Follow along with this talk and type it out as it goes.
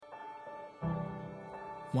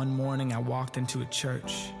One morning I walked into a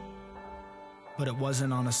church, but it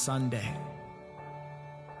wasn't on a Sunday.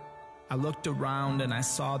 I looked around and I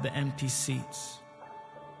saw the empty seats,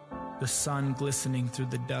 the sun glistening through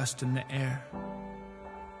the dust in the air.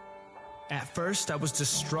 At first, I was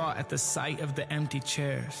distraught at the sight of the empty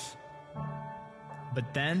chairs.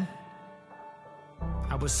 But then,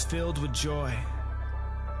 I was filled with joy.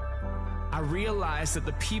 I realized that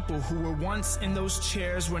the people who were once in those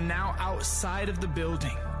chairs were now outside of the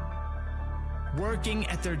building, working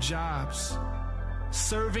at their jobs,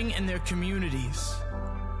 serving in their communities,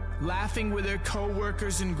 laughing with their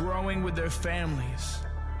co-workers and growing with their families.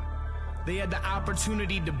 They had the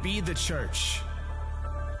opportunity to be the church,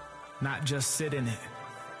 not just sit in it.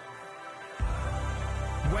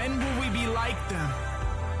 When will we be like them?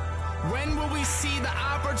 When will we see the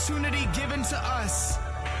opportunity given to us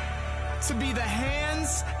to be the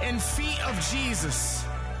hands and feet of Jesus,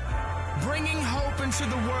 bringing hope into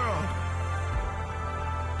the world?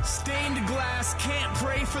 Stained glass can't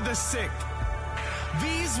pray for the sick.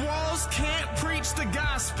 These walls can't preach the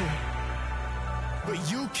gospel,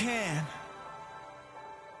 but you can.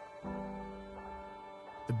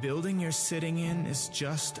 The building you're sitting in is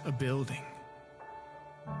just a building.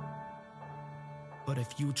 But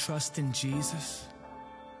if you trust in Jesus,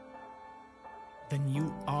 then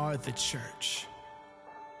you are the church.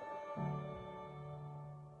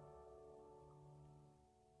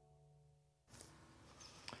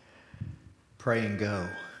 Pray and Go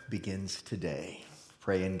begins today.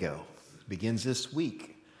 Pray and Go begins this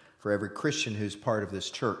week for every Christian who's part of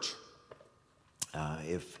this church.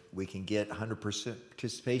 If we can get 100%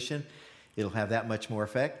 participation, it'll have that much more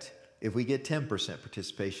effect. If we get 10%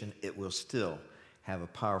 participation, it will still have a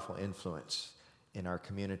powerful influence in our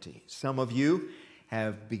community. Some of you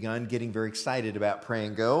have begun getting very excited about Pray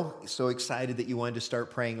and Go, so excited that you wanted to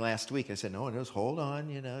start praying last week. I said, no, just hold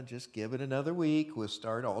on, just give it another week. We'll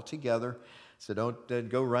start all together. So don't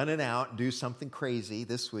go running out and do something crazy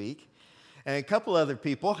this week. And a couple other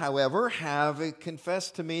people, however, have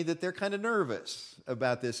confessed to me that they're kind of nervous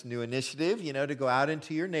about this new initiative, to go out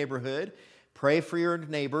into your neighborhood, pray for your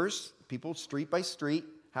neighbors, people street by street,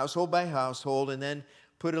 household by household, and then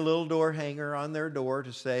put a little door hanger on their door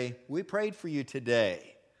to say, we prayed for you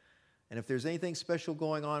today. And if there's anything special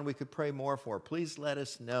going on we could pray more for, please let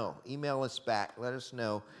us know. Email us back. Let us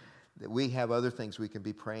know that we have other things we can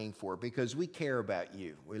be praying for because we care about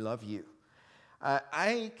you. We love you.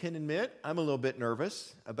 I can admit I'm a little bit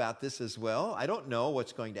nervous about this as well. I don't know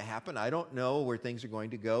what's going to happen. I don't know where things are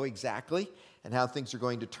going to go exactly and how things are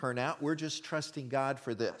going to turn out. We're just trusting God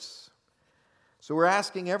for this. So we're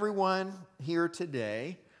asking everyone here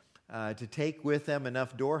today to take with them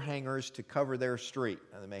enough door hangers to cover their street.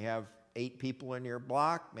 Now, they may have 8 people in your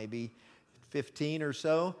block, maybe 15 or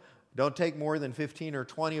so. Don't take more than 15 or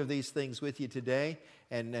 20 of these things with you today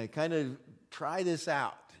and kind of try this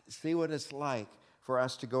out. See what it's like for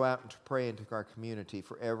us to go out and to pray into our community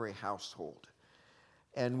for every household.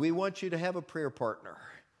 And we want you to have a prayer partner.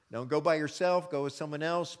 Don't go by yourself. Go with someone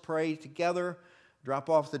else. Pray together. Drop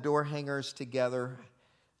off the door hangers together,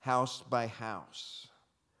 house by house.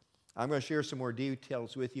 I'm going to share some more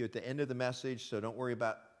details with you at the end of the message, so don't worry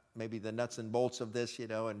about maybe the nuts and bolts of this,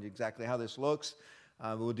 and exactly how this looks.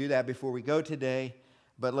 We'll do that before we go today,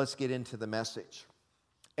 but let's get into the message.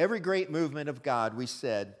 Every great movement of God, we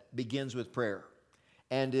said, begins with prayer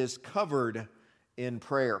and is covered in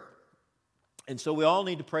prayer. And so we all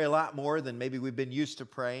need to pray a lot more than maybe we've been used to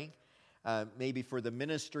praying. Maybe for the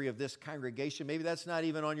ministry of this congregation, maybe that's not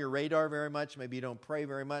even on your radar very much. Maybe you don't pray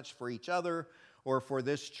very much for each other or for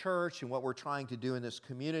this church and what we're trying to do in this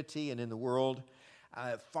community and in the world.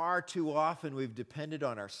 Far too often we've depended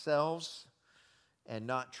on ourselves and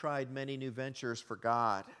not tried many new ventures for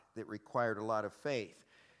God that required a lot of faith.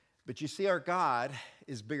 But you see, our God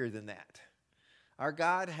is bigger than that. Our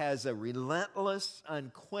God has a relentless,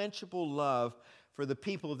 unquenchable love for the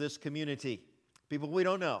people of this community, people we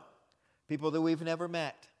don't know, people that we've never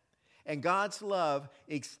met. And God's love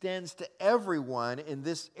extends to everyone in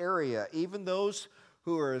this area, even those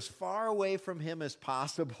who are as far away from Him as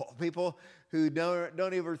possible, people who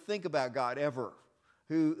don't even think about God ever,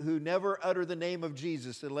 who never utter the name of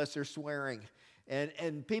Jesus unless they're swearing,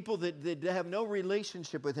 and people that have no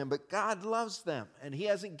relationship with Him, but God loves them, and He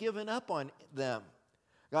hasn't given up on them.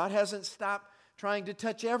 God hasn't stopped trying to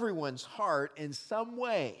touch everyone's heart in some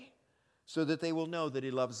way so that they will know that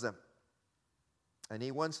He loves them. And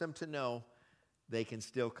He wants them to know they can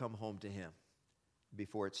still come home to Him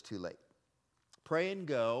before it's too late. Pray and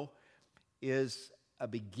Go is a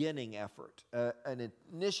beginning effort, an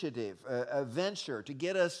initiative, a venture to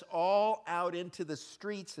get us all out into the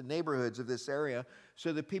streets and neighborhoods of this area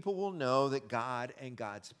so that people will know that God and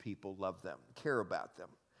God's people love them, care about them.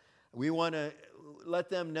 We want to let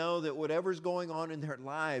them know that whatever's going on in their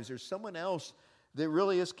lives, there's someone else that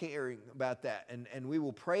really is caring about that. And we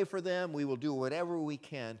will pray for them. We will do whatever we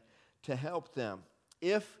can to help them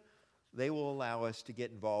if they will allow us to get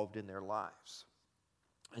involved in their lives.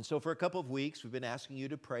 And so for a couple of weeks, we've been asking you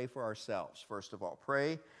to pray for ourselves, first of all.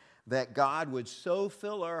 Pray that God would so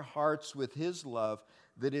fill our hearts with His love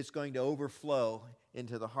that it's going to overflow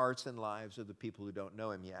into the hearts and lives of the people who don't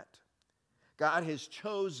know Him yet. God has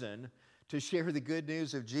chosen to share the good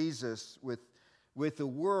news of Jesus with the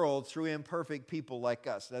world through imperfect people like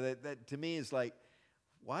us. Now that to me is like,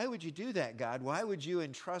 why would you do that, God? Why would you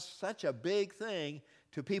entrust such a big thing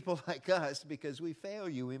to people like us? Because we fail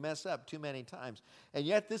you, we mess up too many times. And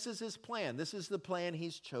yet this is His plan. This is the plan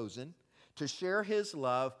He's chosen to share His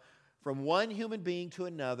love from one human being to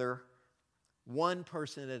another, one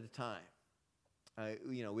person at a time.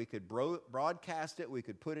 We could broadcast it, we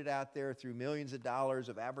could put it out there through millions of dollars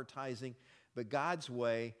of advertising, but God's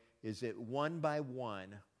way is that one by one,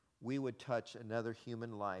 we would touch another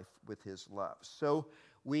human life with His love. So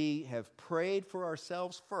we have prayed for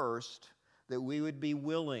ourselves first that we would be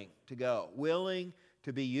willing to go, willing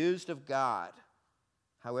to be used of God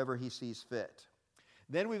however He sees fit.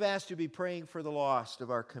 Then we've asked you to be praying for the lost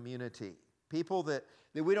of our community, people that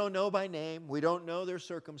we don't know by name, we don't know their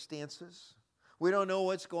circumstances, we don't know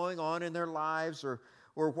what's going on in their lives or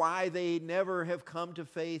why they never have come to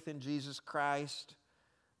faith in Jesus Christ.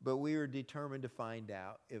 But we are determined to find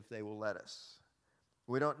out if they will let us.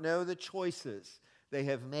 We don't know the choices they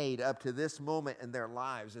have made up to this moment in their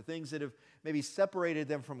lives, the things that have maybe separated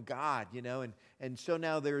them from God, and so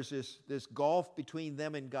now there's this gulf between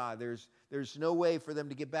them and God. There's no way for them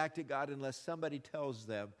to get back to God unless somebody tells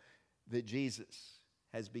them that Jesus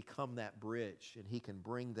has become that bridge and He can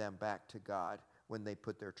bring them back to God when they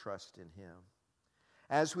put their trust in Him.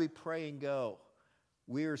 As we pray and go,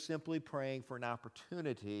 we are simply praying for an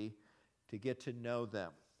opportunity to get to know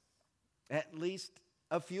them, at least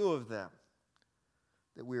a few of them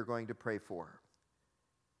that we are going to pray for.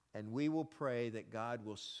 And we will pray that God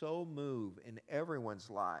will so move in everyone's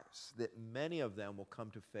lives that many of them will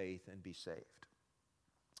come to faith and be saved.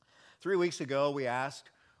 3 weeks ago, we asked,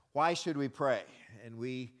 why should we pray? And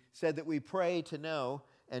we said that we pray to know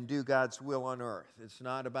and do God's will on earth. It's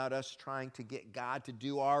not about us trying to get God to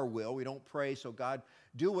do our will. We don't pray, so God,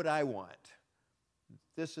 do what I want.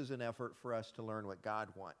 This is an effort for us to learn what God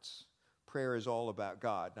wants. Prayer is all about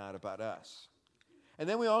God, not about us. And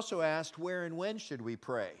then we also asked, where and when should we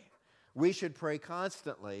pray? We should pray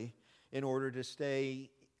constantly in order to stay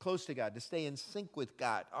close to God, to stay in sync with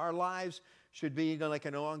God. Our lives should be like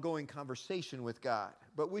an ongoing conversation with God.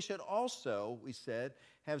 But we should also, we said,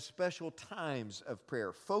 have special times of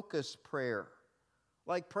prayer, focused prayer,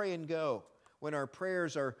 like pray and go, when our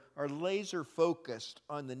prayers are laser focused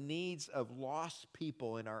on the needs of lost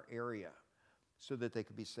people in our area so that they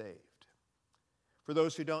could be saved. For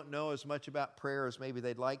those who don't know as much about prayer as maybe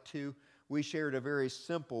they'd like to, we shared a very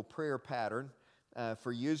simple prayer pattern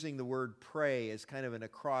for using the word pray as kind of an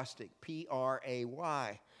acrostic,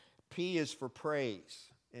 P-R-A-Y. P is for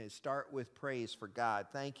praise. Start with praise for God.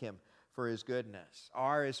 Thank Him for His goodness.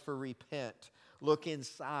 R is for repent. Look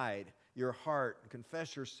inside your heart and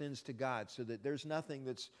confess your sins to God so that there's nothing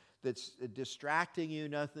that's distracting you,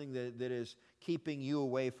 nothing that is keeping you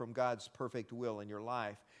away from God's perfect will in your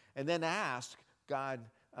life. And then ask God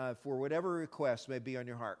for whatever requests may be on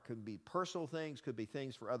your heart. Could be personal things, could be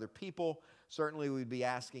things for other people. Certainly we'd be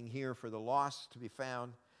asking here for the lost to be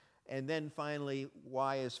found. And then finally,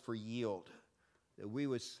 Y is for yield, that we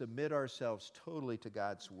would submit ourselves totally to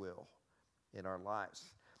God's will in our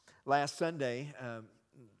lives. Last Sunday,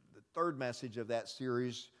 the third message of that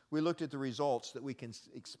series, we looked at the results that we can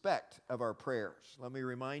expect of our prayers. Let me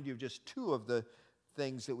remind you of just two of the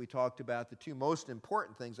things that we talked about, the two most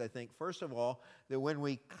important things, I think. First of all, that when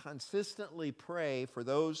we consistently pray for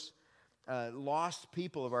those lost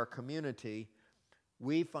people of our community,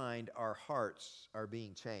 we find our hearts are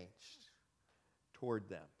being changed toward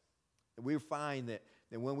them. We find that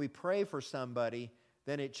when we pray for somebody,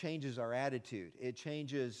 then it changes our attitude. It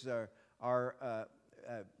changes our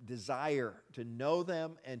desire to know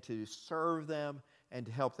them and to serve them and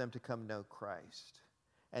to help them to come know Christ.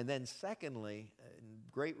 And then secondly,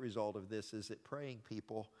 a great result of this is that praying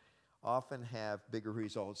people often have bigger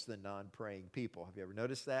results than non-praying people. Have you ever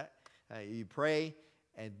noticed that? You pray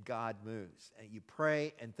and God moves. And you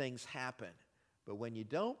pray and things happen. But when you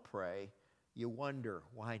don't pray, you wonder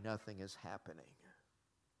why nothing is happening.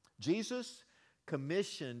 Jesus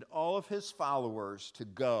commissioned all of his followers to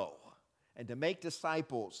go and to make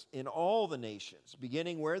disciples in all the nations,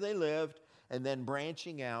 beginning where they lived and then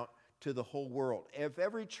branching out to the whole world. If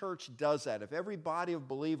every church does that, if every body of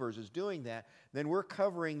believers is doing that, then we're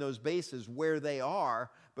covering those bases where they are,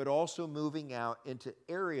 but also moving out into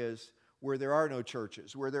areas where there are no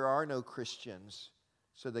churches, where there are no Christians,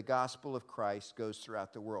 so the gospel of Christ goes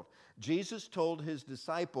throughout the world. Jesus told his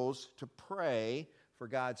disciples to pray for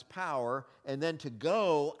God's power and then to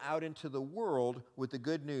go out into the world with the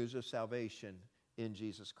good news of salvation in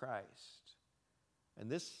Jesus Christ. And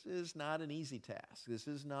this is not an easy task. This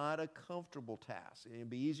is not a comfortable task. It'd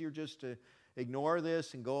be easier just to ignore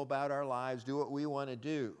this and go about our lives, do what we want to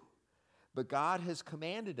do. But God has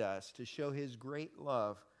commanded us to show his great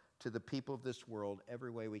love to the people of this world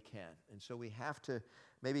every way we can. And so we have to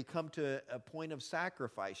maybe come to a point of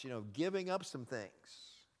sacrifice, giving up some things.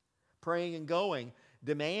 Praying and going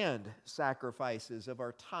demand sacrifices of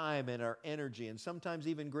our time and our energy, and sometimes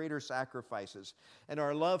even greater sacrifices. And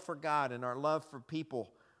our love for God and our love for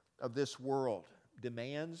people of this world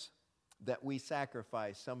demands that we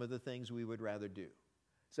sacrifice some of the things we would rather do,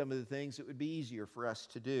 some of the things that would be easier for us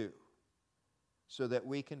to do, so that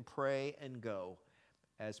we can pray and go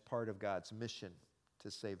as part of God's mission to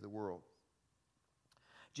save the world.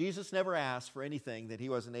 Jesus never asked for anything that he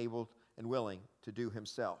wasn't able and willing to do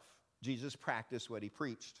himself. Jesus practiced what he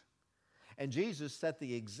preached. And Jesus set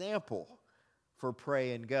the example for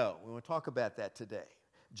pray and go. We want to talk about that today.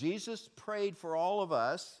 Jesus prayed for all of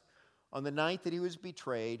us on the night that he was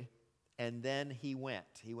betrayed, and then he went.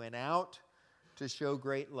 He went out to show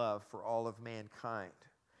great love for all of mankind.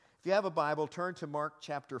 If you have a Bible, turn to Mark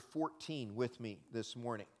chapter 14 with me this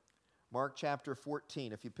morning. Mark chapter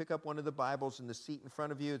 14. If you pick up one of the Bibles in the seat in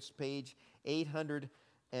front of you, it's page 827.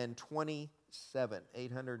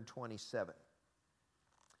 827.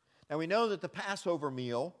 Now we know that the Passover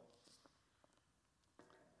meal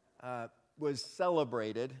was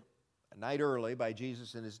celebrated a night early by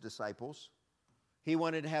Jesus and his disciples. He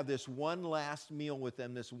wanted to have this one last meal with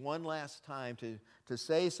them, this one last time to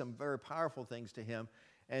say some very powerful things to him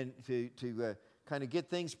and to kind of get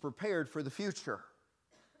things prepared for the future.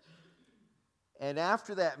 And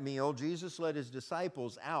after that meal, Jesus led his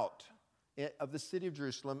disciples out of the city of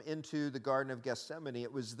Jerusalem into the Garden of Gethsemane.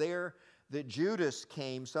 It was there that Judas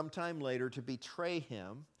came sometime later to betray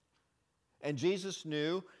him. And Jesus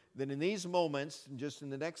knew that in these moments, just in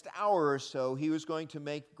the next hour or so, he was going to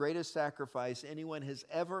make the greatest sacrifice anyone has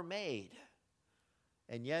ever made.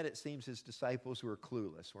 And yet it seems his disciples were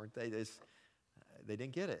clueless, weren't they? They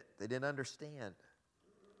didn't get it. They didn't understand.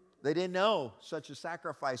 They didn't know such a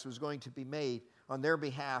sacrifice was going to be made on their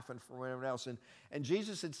behalf and for everyone else. And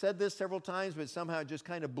Jesus had said this several times, but somehow it just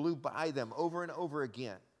kind of blew by them over and over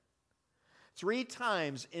again. 3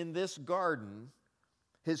 times in this garden,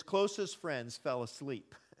 his closest friends fell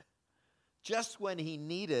asleep, just when he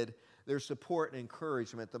needed their support and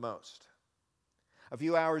encouragement the most. A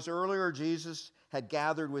few hours earlier, Jesus had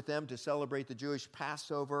gathered with them to celebrate the Jewish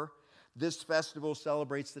Passover. This festival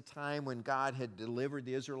celebrates the time when God had delivered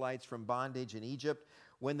the Israelites from bondage in Egypt,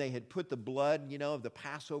 when they had put the blood, of the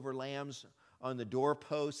Passover lambs on the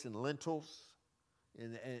doorposts and lintels.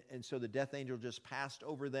 And so the death angel just passed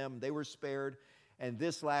over them. They were spared. And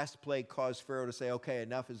this last plague caused Pharaoh to say, okay,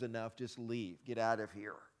 enough is enough. Just leave. Get out of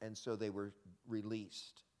here. And so they were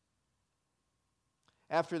released.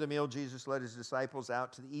 After the meal, Jesus led his disciples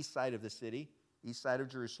out to the east side of the city, east side of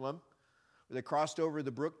Jerusalem. They crossed over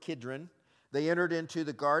the brook Kidron. They entered into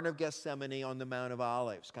the Garden of Gethsemane on the Mount of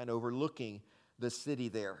Olives, kind of overlooking the city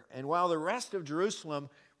there. And while the rest of Jerusalem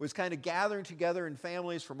was kind of gathering together in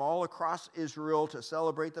families from all across Israel to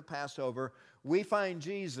celebrate the Passover, we find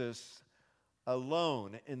Jesus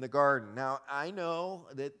alone in the garden. Now, I know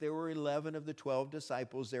that there were 11 of the 12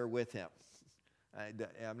 disciples there with him.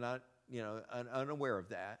 I'm not, unaware of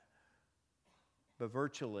that. But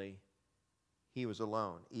virtually, he was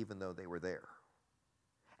alone, even though they were there.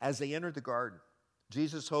 As they entered the garden,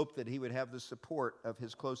 Jesus hoped that he would have the support of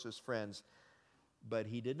his closest friends, but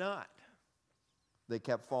he did not. They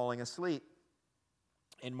kept falling asleep.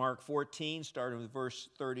 In Mark 14, starting with verse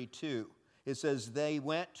 32, it says, they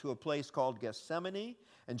went to a place called Gethsemane,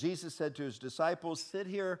 and Jesus said to his disciples, sit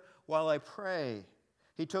here while I pray.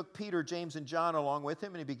 He took Peter, James, and John along with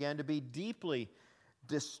him, and he began to be deeply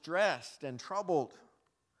distressed and troubled.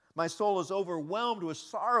 My soul is overwhelmed with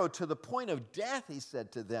sorrow to the point of death, he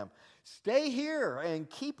said to them. Stay here and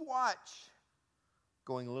keep watch.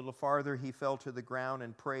 Going a little farther, he fell to the ground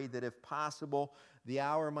and prayed that if possible, the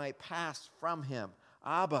hour might pass from him.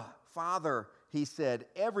 Abba, Father, he said,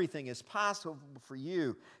 everything is possible for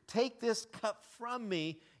you. Take this cup from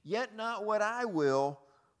me, yet not what I will,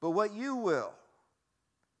 but what you will.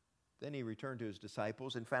 Then he returned to his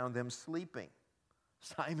disciples and found them sleeping.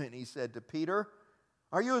 Simon, he said to Peter,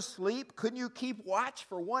 are you asleep? Couldn't you keep watch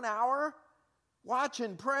for 1 hour? Watch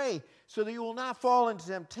and pray so that you will not fall into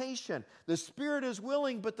temptation. The spirit is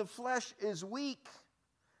willing, but the flesh is weak.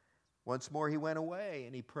 Once more he went away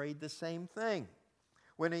and he prayed the same thing.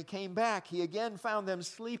 When he came back, he again found them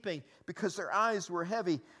sleeping because their eyes were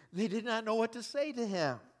heavy. They did not know what to say to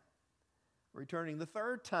him. Returning the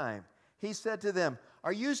third time, he said to them,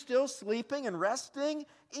 are you still sleeping and resting?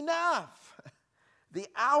 Enough! The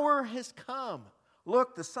hour has come.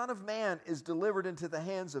 Look, the Son of Man is delivered into the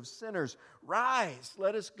hands of sinners. Rise,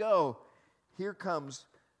 let us go. Here comes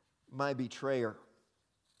my betrayer.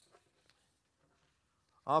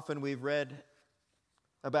 Often we've read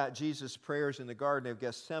about Jesus' prayers in the Garden of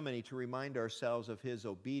Gethsemane to remind ourselves of his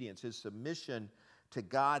obedience, his submission to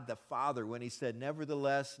God the Father when he said,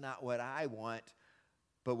 nevertheless, not what I want,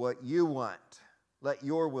 but what you want. Let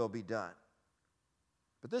your will be done.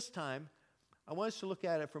 But this time, I want us to look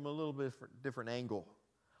at it from a little bit different angle.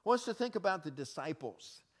 I want us to think about the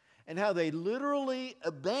disciples and how they literally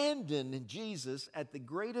abandoned Jesus at the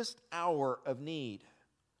greatest hour of need.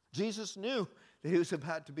 Jesus knew that he was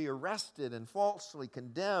about to be arrested and falsely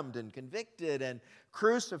condemned and convicted and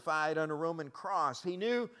crucified on a Roman cross. He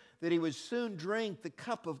knew that he would soon drink the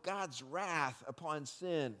cup of God's wrath upon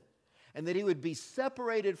sin and that he would be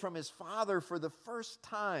separated from his Father for the first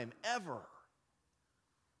time ever.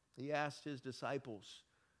 He asked his disciples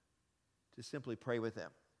to simply pray with him,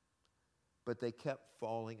 but they kept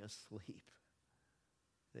falling asleep.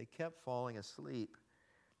 They kept falling asleep.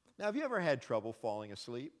 Now, have you ever had trouble falling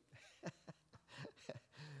asleep?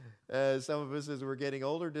 Some of us, as we're getting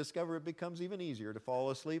older, discover it becomes even easier to fall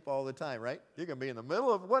asleep all the time, right? You can be in the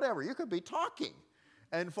middle of whatever. You could be talking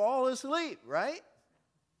and fall asleep, right?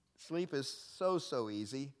 Sleep is so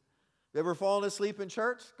easy. You ever fallen asleep in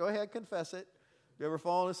church? Go ahead, confess it. You ever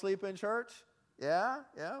fallen asleep in church? Yeah.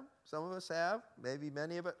 Some of us have. Maybe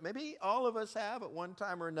many of it. Maybe all of us have at one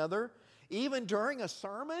time or another. Even during a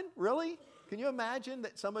sermon? Really? Can you imagine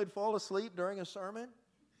that somebody would fall asleep during a sermon?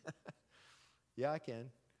 Yeah, I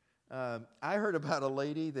can. I heard about a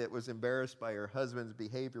lady that was embarrassed by her husband's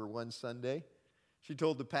behavior one Sunday. She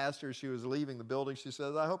told the pastor she was leaving the building. She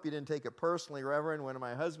says, I hope you didn't take it personally, Reverend, when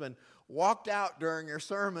my husband walked out during your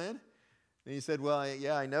sermon. And he said, well,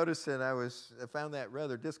 I noticed it. I found that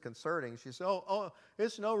rather disconcerting. She said, oh,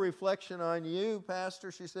 it's no reflection on you,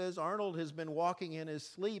 Pastor. She says, Arnold has been walking in his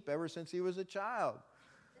sleep ever since he was a child.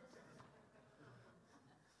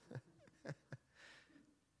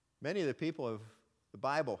 Many of the people of the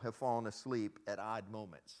Bible have fallen asleep at odd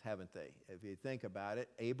moments, haven't they? If you think about it,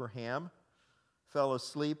 Abraham fell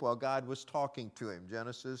asleep while God was talking to him.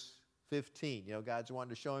 Genesis 15. God's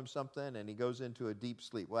wanting to show him something, and he goes into a deep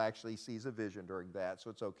sleep. Well, actually, he sees a vision during that,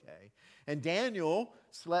 so it's okay. And Daniel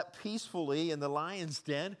slept peacefully in the lion's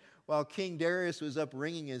den while King Darius was up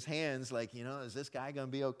wringing his hands like, is this guy going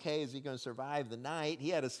to be okay? Is he going to survive the night? He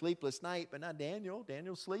had a sleepless night, but not Daniel.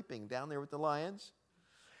 Daniel's sleeping down there with the lions.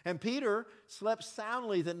 And Peter slept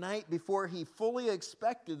soundly the night before he fully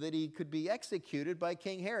expected that he could be executed by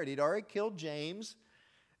King Herod. He'd already killed James,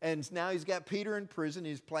 and now he's got Peter in prison.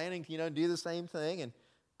 He's planning, to do the same thing, and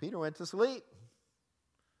Peter went to sleep.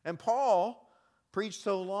 And Paul preached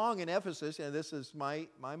so long in Ephesus, and this is my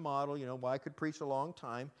model, why I could preach a long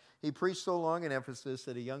time. He preached so long in Ephesus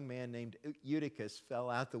that a young man named Eutychus fell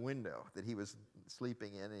out the window that he was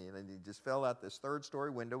sleeping in, and he just fell out this third-story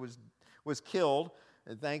window, was killed.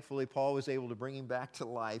 And thankfully, Paul was able to bring him back to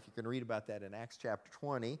life. You can read about that in Acts chapter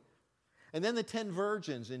 20. And then the 10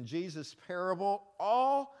 virgins in Jesus' parable,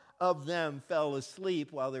 all of them fell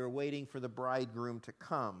asleep while they were waiting for the bridegroom to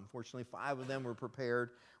come. Fortunately, 5 of them were prepared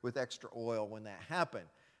with extra oil when that happened.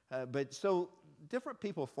 But so different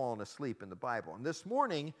people have fallen asleep in the Bible. And this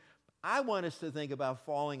morning, I want us to think about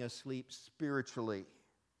falling asleep spiritually,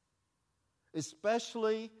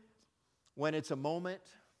 especially when it's a moment,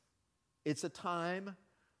 it's a time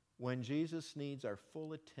when Jesus needs our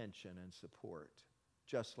full attention and support,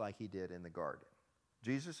 just like he did in the garden.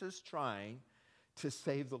 Jesus is trying to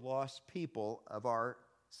save the lost people of our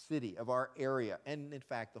city, of our area, and in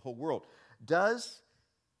fact, the whole world. Does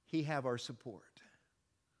he have our support?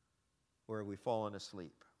 Or have we fallen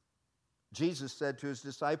asleep? Jesus said to his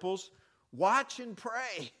disciples, watch and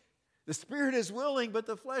pray. The spirit is willing, but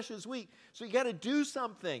the flesh is weak. So you got to do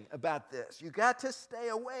something about this. You got to stay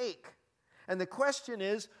awake. And the question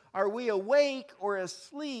is, are we awake or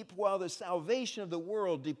asleep while the salvation of the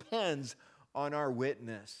world depends on our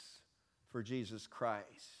witness for Jesus Christ?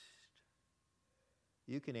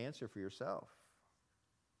 You can answer for yourself.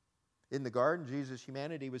 In the garden, Jesus'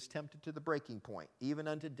 humanity was tempted to the breaking point, even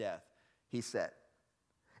unto death, he said.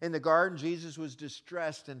 In the garden, Jesus was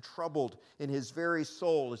distressed and troubled in his very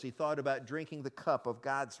soul as he thought about drinking the cup of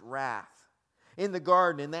God's wrath. In the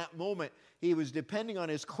garden, in that moment, he was depending on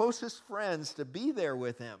his closest friends to be there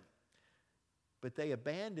with him. But they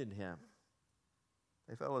abandoned him.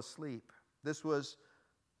 They fell asleep. This was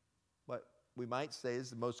what we might say is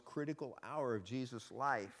the most critical hour of Jesus'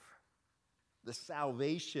 life. The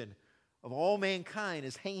salvation of all mankind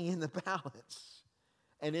is hanging in the balance.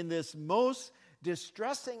 And in this most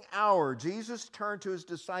distressing hour, Jesus turned to his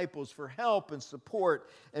disciples for help and support.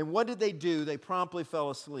 And what did they do? They promptly fell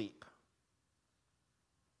asleep.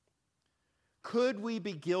 Could we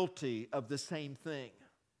be guilty of the same thing?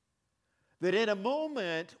 That in a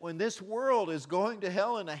moment when this world is going to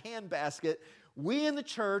hell in a handbasket, we in the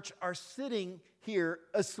church are sitting here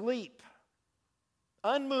asleep,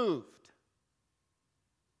 unmoved,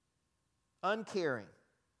 uncaring.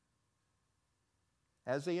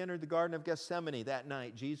 As they entered the Garden of Gethsemane that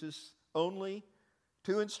night, Jesus' only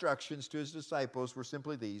two instructions to his disciples were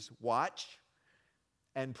simply these: watch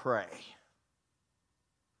and pray.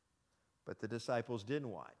 But the disciples didn't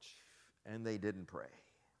watch, and they didn't pray.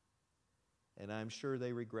 And I'm sure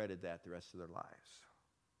they regretted that the rest of their lives.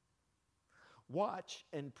 Watch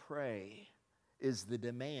and pray is the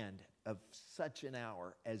demand of such an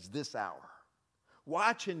hour as this hour.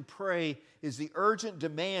 Watch and pray is the urgent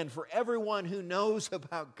demand for everyone who knows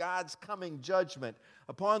about God's coming judgment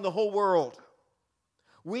upon the whole world.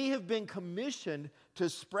 We have been commissioned to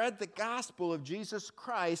spread the gospel of Jesus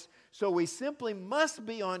Christ, so we simply must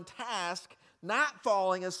be on task, not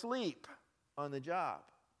falling asleep on the job.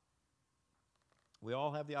 We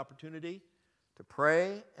all have the opportunity to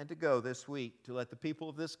pray and to go this week to let the people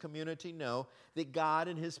of this community know that God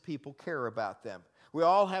and his people care about them. We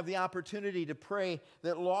all have the opportunity to pray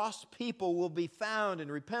that lost people will be found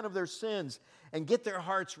and repent of their sins and get their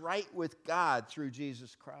hearts right with God through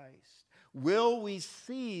Jesus Christ. Will we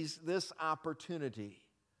seize this opportunity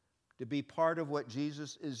to be part of what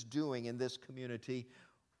Jesus is doing in this community,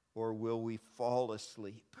 or will we fall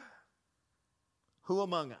asleep? Who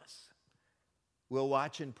among us will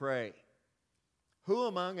watch and pray? Who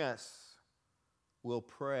among us will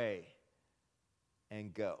pray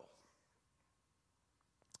and go?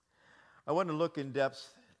 I want to look in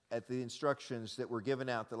depth at the instructions that were given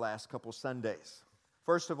out the last couple Sundays.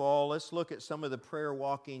 First of all, let's look at some of the prayer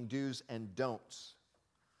walking do's and don'ts.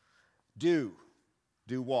 Do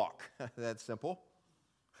walk. That's simple.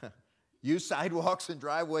 Use sidewalks and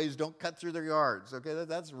driveways. Don't cut through their yards. Okay,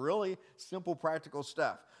 that's really simple, practical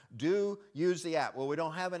stuff. Do use the app. Well, we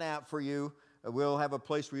don't have an app for you. We'll have a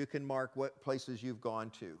place where you can mark what places you've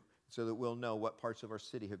gone to so that we'll know what parts of our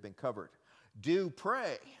city have been covered. Do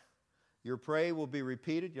pray. Your prayer will be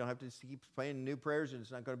repeated. You don't have to keep praying new prayers, and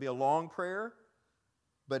it's not going to be a long prayer,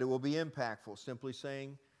 but it will be impactful. Simply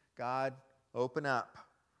saying, God, open up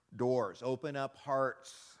doors, open up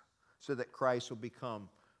hearts so that Christ will become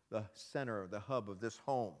the center, the hub of this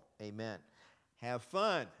home. Amen. Have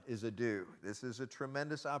fun is a do. This is a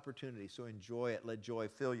tremendous opportunity, so enjoy it. Let joy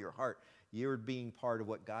fill your heart. You're being part of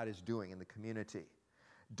what God is doing in the community.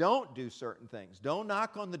 Don't do certain things. Don't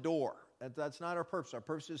knock on the door. That's not our purpose. Our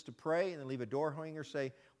purpose is to pray and then leave a door hanger,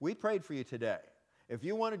 say, we prayed for you today. If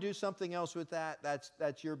you want to do something else with that,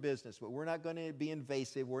 that's your business. But we're not going to be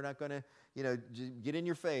invasive. We're not going to, get in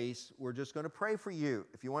your face. We're just going to pray for you.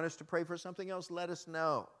 If you want us to pray for something else, let us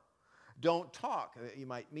know. Don't talk. You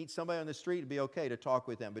might meet somebody on the street. It'd be okay to talk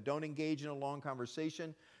with them, but don't engage in a long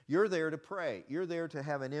conversation. You're there to pray. You're there to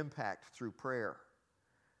have an impact through prayer.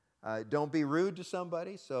 Don't be rude to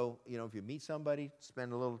somebody. So, if you meet somebody,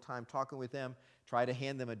 spend a little time talking with them. Try to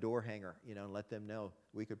hand them a door hanger, and let them know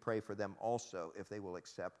we could pray for them also if they will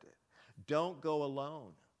accept it. Don't go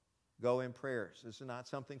alone. Go in prayers. This is not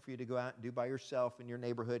something for you to go out and do by yourself in your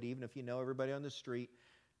neighborhood, even if you know everybody on the street.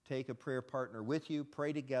 Take a prayer partner with you.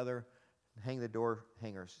 Pray together. Hang the door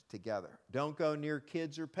hangers together. Don't go near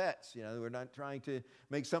kids or pets. We're not trying to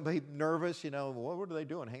make somebody nervous. What are they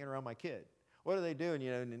doing hanging around my kid? What are they doing?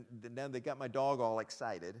 And now they got my dog all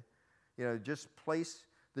excited. Just place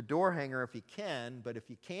the door hanger if you can, but if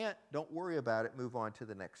you can't, don't worry about it. Move on to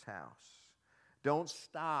the next house. Don't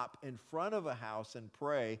stop in front of a house and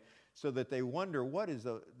pray so that they wonder, what is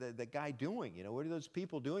the guy doing? What are those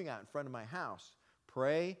people doing out in front of my house?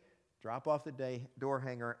 Pray, drop off the door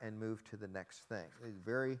hanger, and move to the next thing.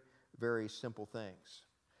 Very, very simple things.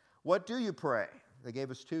 What do you pray? They gave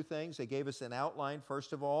us two things. They gave us an outline,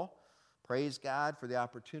 first of all, Praise God for the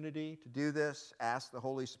opportunity to do this. Ask the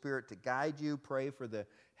Holy Spirit to guide you. Pray for the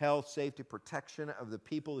health, safety, protection of the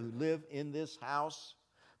people who live in this house.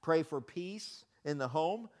 Pray for peace in the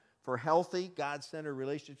home, for healthy, God-centered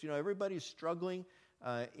relationships. Everybody's struggling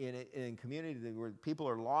in community where people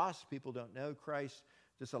are lost, people don't know Christ.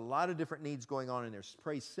 Just a lot of different needs going on in there.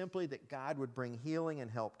 Pray simply that God would bring healing and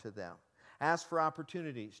help to them. Ask for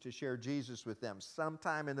opportunities to share Jesus with them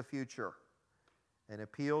sometime in the future. And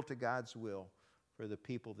appeal to God's will for the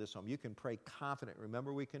people of this home. You can pray confident.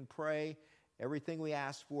 Remember, we can pray. Everything we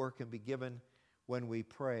ask for can be given when we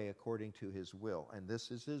pray according to His will. And this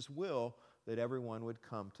is His will, that everyone would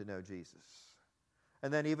come to know Jesus.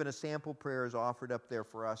 And then even a sample prayer is offered up there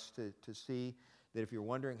for us to see that if you're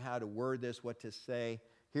wondering how to word this, what to say,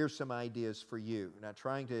 here's some ideas for you. Not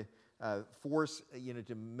trying to force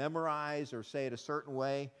to memorize or say it a certain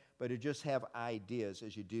way, but to just have ideas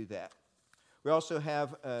as you do that. We also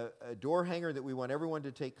have a door hanger that we want everyone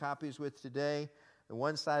to take copies with today. And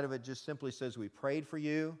one side of it just simply says, "We prayed for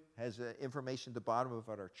you." Has information at the bottom of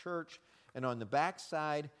our church. And on the back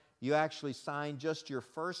side, you actually sign just your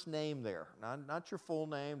first name there, not your full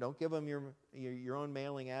name. Don't give them your own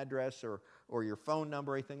mailing address or your phone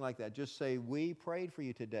number or anything like that. Just say, "We prayed for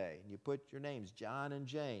you today." And you put your names, John and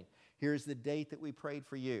Jane. Here's the date that we prayed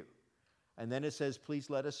for you. And then it says, please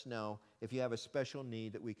let us know if you have a special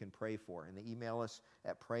need that we can pray for. And they email us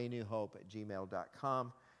at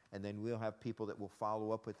praynewhope@gmail.com. And then we'll have people that will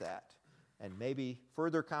follow up with that. And maybe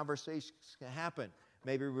further conversations can happen.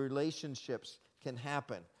 Maybe relationships can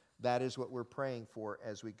happen. That is what we're praying for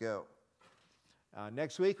as we go.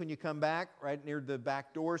 Next week when you come back, right near the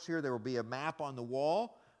back doors here, there will be a map on the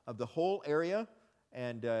wall of the whole area.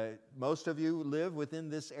 And most of you live within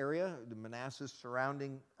this area, the Manassas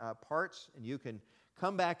surrounding parts, and you can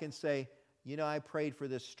come back and say, I prayed for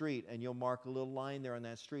this street, and you'll mark a little line there on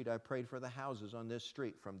that street. I prayed for the houses on this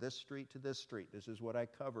street, from this street to this street. This is what I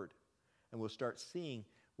covered. And we'll start seeing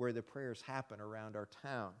where the prayers happen around our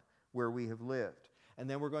town, where we have lived. And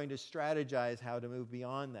then we're going to strategize how to move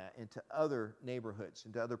beyond that into other neighborhoods,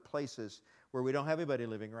 into other places where we don't have anybody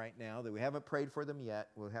living right now, that we haven't prayed for them yet.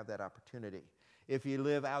 We'll have that opportunity. If you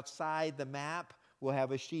live outside the map, we'll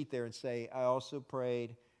have a sheet there and say, I also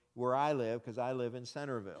prayed where I live, because I live in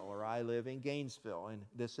Centerville, or I live in Gainesville, and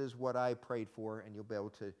this is what I prayed for, and you'll be able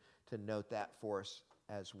to note that for us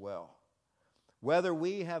as well. Whether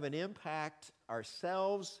we have an impact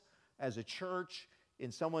ourselves as a church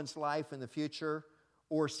in someone's life in the future,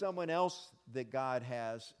 or someone else that God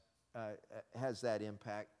has that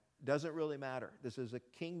impact, doesn't really matter. This is a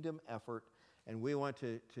kingdom effort, and we want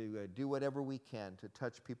to do whatever we can to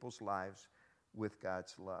touch people's lives with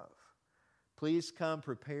God's love. Please come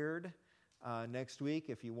prepared next week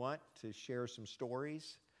if you want to share some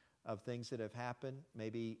stories of things that have happened,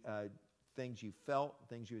 maybe things you felt,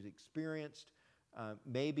 things you've experienced,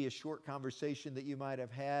 maybe a short conversation that you might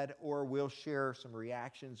have had, or we'll share some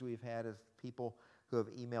reactions we've had of people who have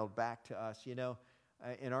emailed back to us.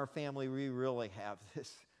 In our family, we really have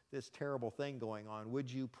this terrible thing going on.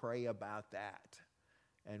 Would you pray about that?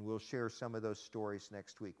 And we'll share some of those stories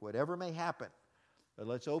next week. Whatever may happen, but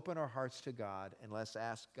let's open our hearts to God, and let's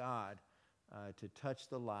ask God to touch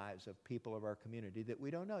the lives of people of our community that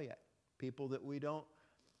we don't know yet, people that we don't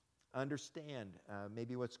understand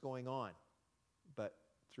maybe what's going on. But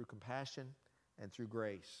through compassion and through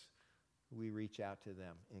grace, we reach out to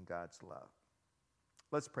them in God's love.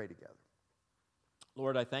 Let's pray together.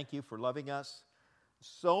 Lord, I thank you for loving us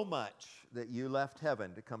so much that you left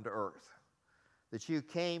heaven to come to earth. That you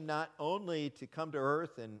came not only to come to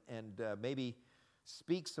earth and maybe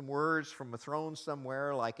speak some words from a throne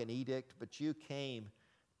somewhere like an edict, but you came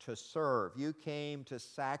to serve. You came to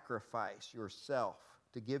sacrifice yourself,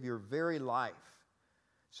 to give your very life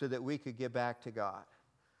so that we could give back to God.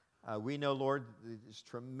 We know, Lord, there's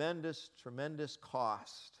tremendous, tremendous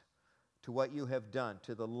cost to what you have done,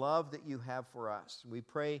 to the love that you have for us. We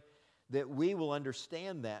pray that we will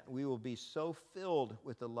understand that. We will be so filled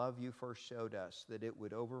with the love you first showed us that it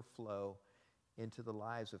would overflow into the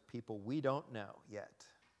lives of people we don't know yet.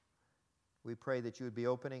 We pray that you would be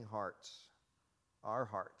opening hearts, our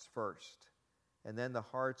hearts first, and then the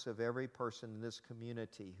hearts of every person in this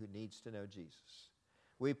community who needs to know Jesus.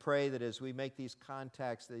 We pray that as we make these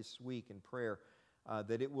contacts this week in prayer,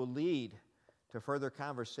 that it will lead to further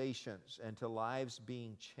conversations and to lives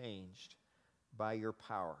being changed by your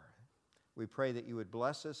power. We pray that you would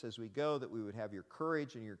bless us as we go, that we would have your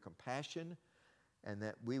courage and your compassion, and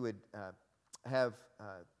that we would have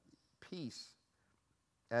peace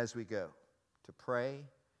as we go to pray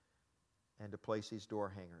and to place these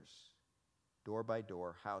door hangers, door by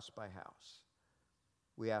door, house by house,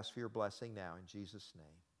 We ask for your blessing now in Jesus'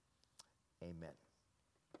 name. Amen.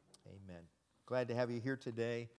 Amen. Glad to have you here today.